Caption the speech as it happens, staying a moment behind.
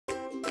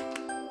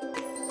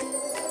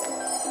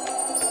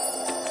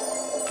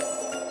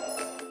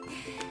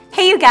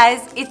you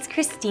guys, it's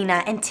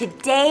Kristina, and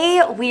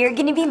today we are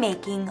going to be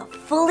making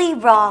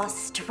FullyRaw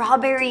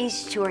strawberry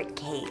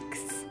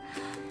shortcakes.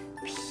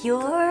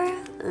 Pure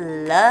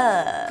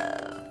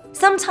love.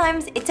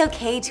 Sometimes it's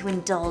okay to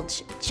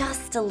indulge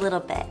just a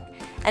little bit,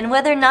 and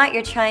whether or not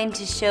you're trying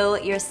to show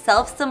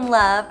yourself some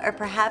love or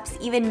perhaps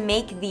even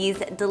make these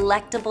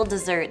delectable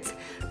desserts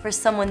for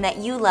someone that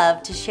you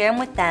love to share them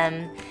with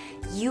them,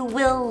 you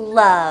will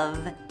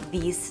love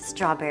these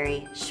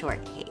strawberry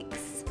shortcakes.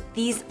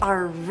 These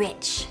are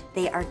rich,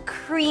 they are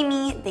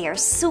creamy, they are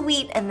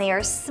sweet, and they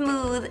are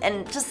smooth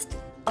and just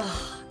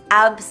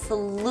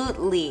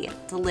absolutely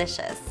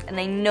delicious. And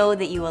I know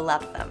that you will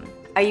love them.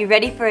 Are you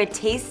ready for a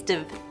taste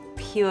of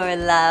pure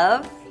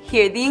love?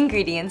 Here are the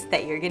ingredients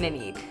that you're gonna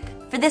need.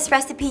 For this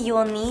recipe, you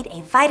will need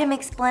a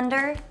Vitamix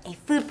blender, a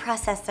food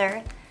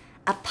processor,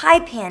 a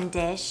pie pan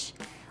dish,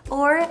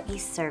 or a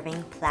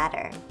serving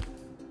platter.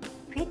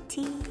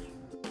 Pretty.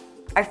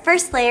 Our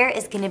first layer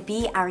is gonna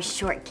be our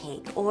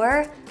shortcake,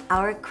 or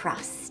our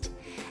crust.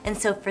 And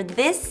so for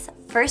this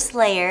first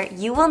layer,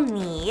 you will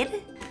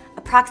need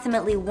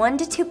approximately 1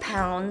 to 2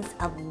 pounds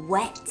of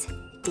wet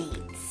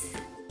dates,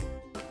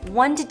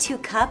 1 to 2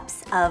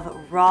 cups of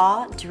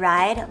raw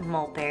dried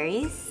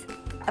mulberries,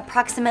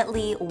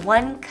 approximately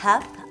 1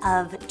 cup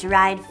of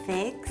dried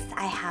figs.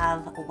 I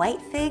have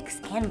white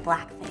figs and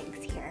black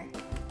figs here,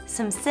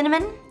 some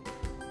cinnamon,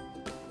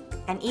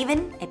 and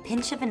even a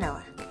pinch of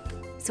vanilla.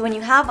 So when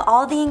you have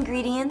all the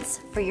ingredients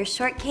for your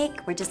shortcake,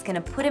 we're just gonna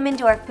put them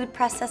into our food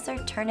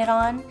processor, turn it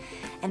on,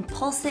 and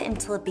pulse it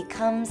until it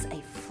becomes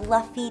a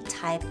fluffy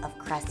type of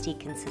crusty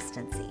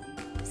consistency.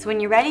 So when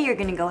you're ready, you're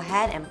gonna go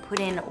ahead and put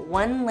in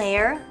 1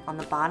 layer on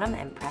the bottom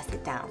and press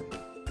it down.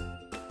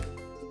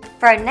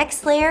 For our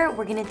next layer,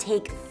 we're gonna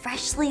take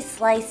freshly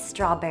sliced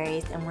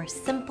strawberries and we're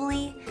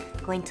simply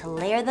going to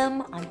layer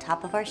them on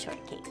top of our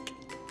shortcake.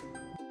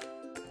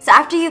 So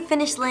after you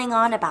finish laying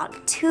on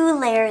about 2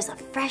 layers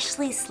of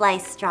freshly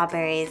sliced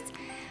strawberries,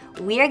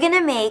 we are gonna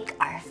make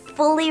our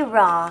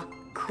FullyRaw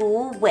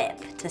Cool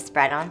Whip to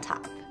spread on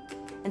top.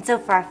 And so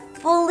for our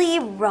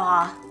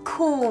FullyRaw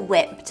Cool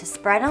Whip to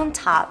spread on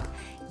top,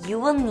 you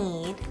will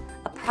need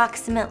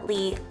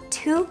approximately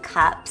 2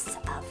 cups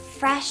of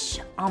fresh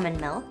almond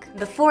milk.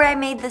 Before I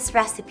made this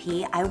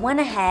recipe, I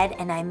went ahead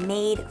and I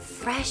made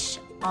fresh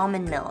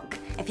almond milk.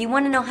 If you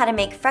want to know how to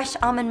make fresh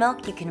almond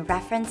milk, you can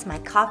reference my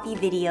coffee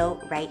video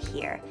right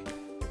here.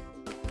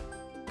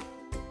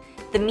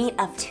 The meat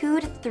of 2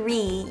 to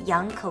 3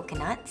 young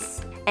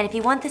coconuts. And if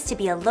you want this to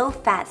be a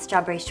low-fat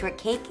strawberry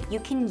shortcake, you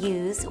can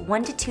use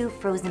 1 to 2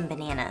 frozen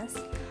bananas.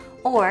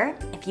 Or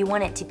if you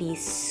want it to be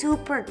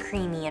super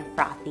creamy and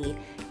frothy,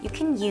 you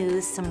can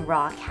use some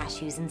raw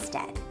cashews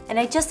instead. And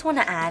I just want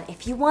to add,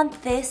 if you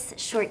want this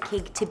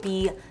shortcake to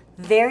be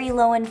very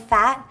low in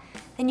fat,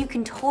 then you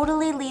can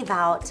totally leave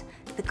out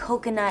the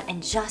coconut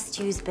and just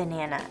use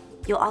banana.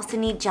 You'll also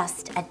need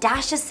just a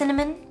dash of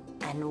cinnamon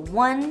and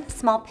 1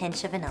 small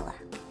pinch of vanilla.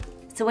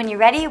 So when you're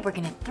ready, we're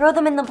gonna throw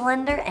them in the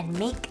blender and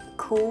make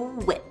Cool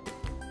Whip.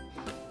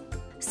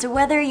 So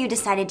whether you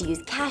decided to use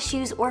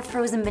cashews or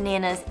frozen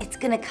bananas, it's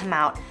gonna come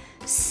out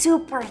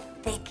super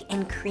thick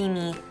and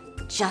creamy,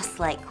 just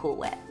like Cool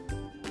Whip.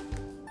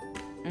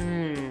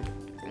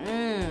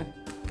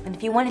 And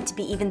if you want it to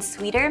be even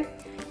sweeter,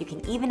 you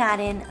can even add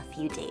in a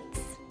few dates.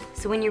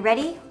 So when you're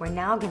ready, we're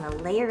now gonna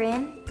layer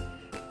in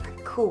our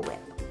Cool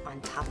Whip on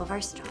top of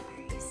our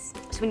strawberries.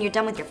 So when you're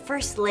done with your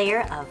first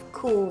layer of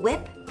Cool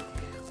Whip,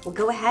 we'll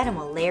go ahead and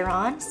we'll layer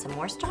on some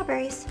more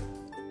strawberries.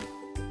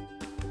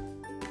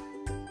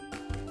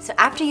 So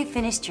after you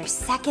finished your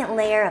second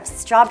layer of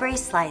strawberry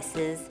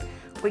slices,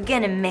 we're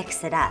gonna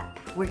mix it up.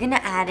 We're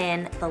gonna add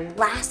in the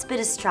last bit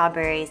of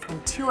strawberries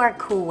into our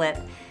Cool Whip,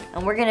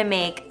 and we're gonna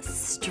make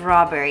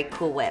strawberry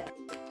Cool Whip.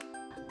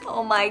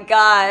 Oh my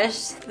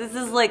gosh, this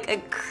is like a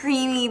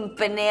creamy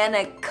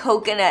banana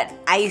coconut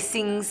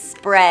icing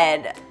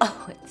spread.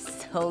 Oh,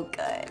 it's so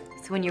good.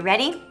 So when you're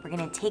ready, we're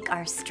gonna take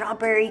our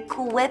strawberry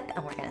Cool Whip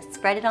and we're gonna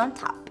spread it on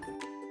top.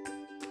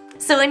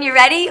 So when you're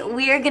ready,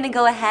 we are gonna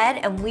go ahead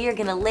and we are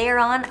gonna layer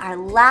on our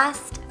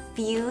last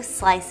few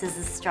slices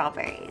of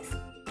strawberries.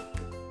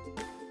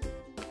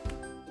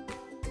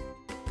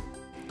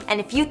 And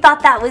if you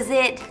thought that was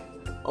it,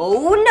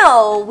 oh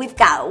no, we've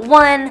got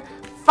one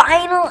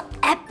final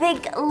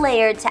epic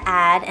layer to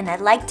add, and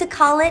I'd like to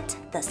call it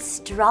the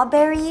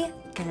strawberry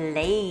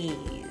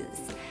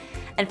glaze.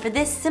 And for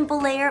this simple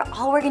layer,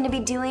 all we're gonna be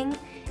doing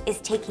is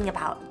taking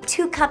about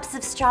 2 cups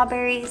of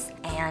strawberries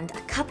and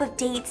a cup of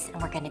dates,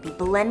 and we're gonna be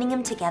blending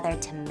them together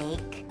to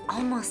make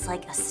almost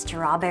like a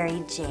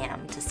strawberry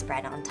jam to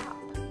spread on top.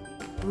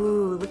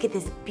 Ooh, look at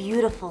this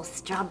beautiful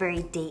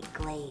strawberry date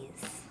glaze.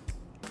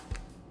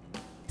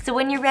 So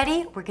when you're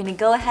ready, we're gonna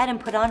go ahead and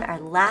put on our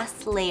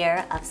last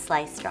layer of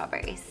sliced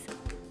strawberries.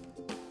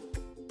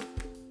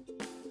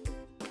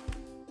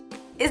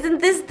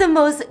 Isn't this the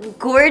most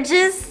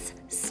gorgeous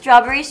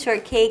strawberry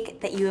shortcake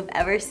that you have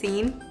ever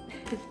seen?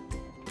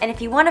 And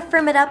if you want to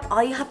firm it up,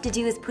 all you have to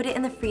do is put it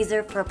in the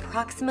freezer for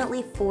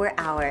approximately 4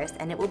 hours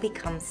and it will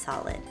become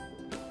solid.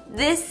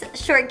 This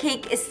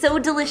shortcake is so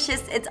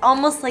delicious, it's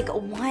almost like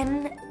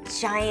one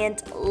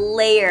giant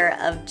layer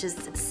of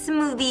just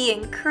smoothie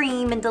and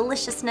cream and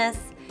deliciousness.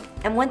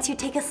 And once you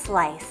take a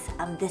slice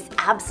of this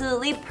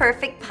absolutely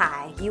perfect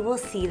pie, you will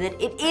see that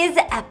it is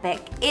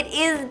epic, it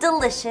is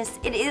delicious,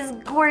 it is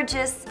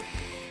gorgeous,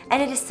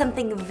 and it is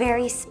something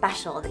very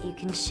special that you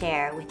can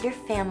share with your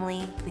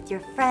family, with your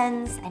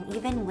friends, and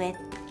even with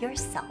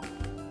yourself.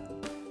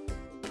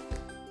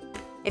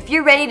 If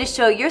you're ready to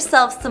show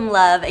yourself some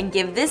love and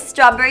give this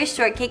strawberry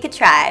shortcake a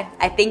try,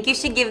 I think you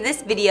should give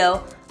this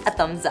video a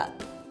thumbs up.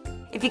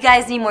 If you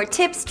guys need more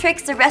tips,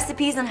 tricks, or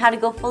recipes on how to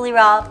go fully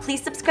raw,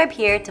 please subscribe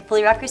here to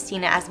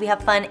FullyRawKristina as we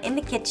have fun in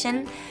the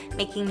kitchen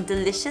making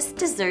delicious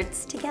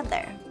desserts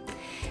together.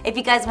 If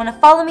you guys want to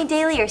follow me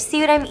daily or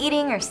see what I'm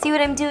eating or see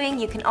what I'm doing,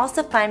 you can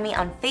also find me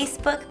on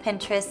Facebook,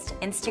 Pinterest,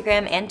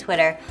 Instagram, and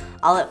Twitter,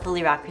 all at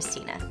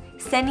FullyRawKristina.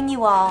 Sending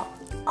you all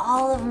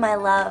of my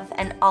love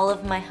and all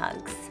of my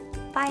hugs.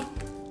 Bye.